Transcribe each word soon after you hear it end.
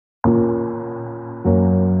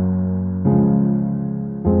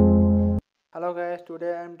Hello guys,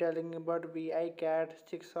 today I am telling about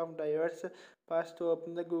VI-CAT6 of diodes. First to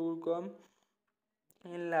open the Google Chrome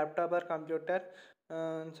in laptop or computer.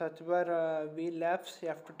 Search for VLabs, you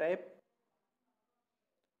have to type.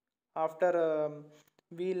 After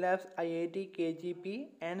VLabs IIT KGP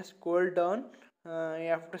and scroll down, you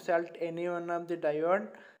have to select any one of the diode.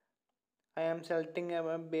 I am selecting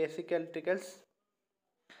basic electricals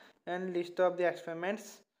and list of the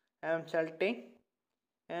experiments I am selecting,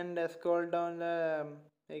 and scroll down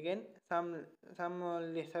again some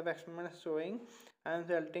list of experiments showing. I am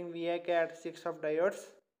selecting VI-CAT6 of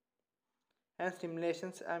diodes and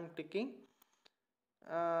simulations. I am clicking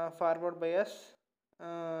forward bias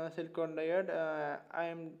silicon diode. I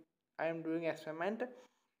am doing experiment.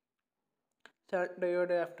 Select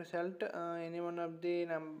diode. I have to select any one of the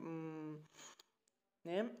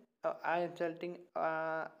name. I am selecting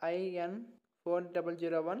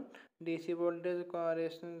IN4001. DC voltage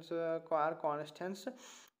correlations are constants,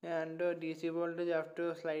 and DC voltage you have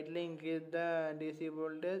to slightly increase the DC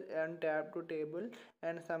voltage and tab to table,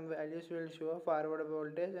 and some values will show forward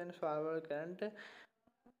voltage and forward current,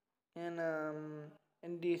 and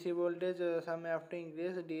in DC voltage some have to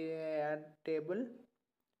increase the add table,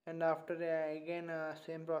 and after again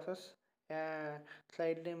same process,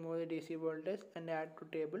 slightly move the DC voltage and add to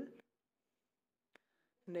table,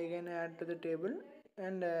 and again add to the table,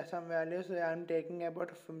 and some values I am taking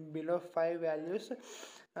about from below 5 values.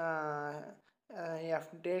 You have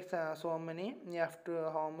to take so many, you have to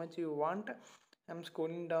how much you want. I'm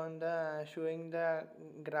scrolling down the showing the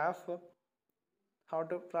graph, how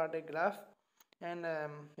to plot a graph, and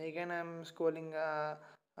again I'm scrolling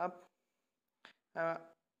up. uh,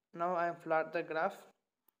 Now I plot the graph.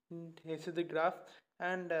 This is the graph,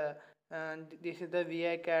 and this is the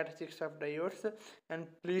VI-CAT6 of diodes. And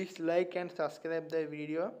please like and subscribe the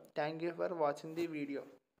video. Thank you for watching the video.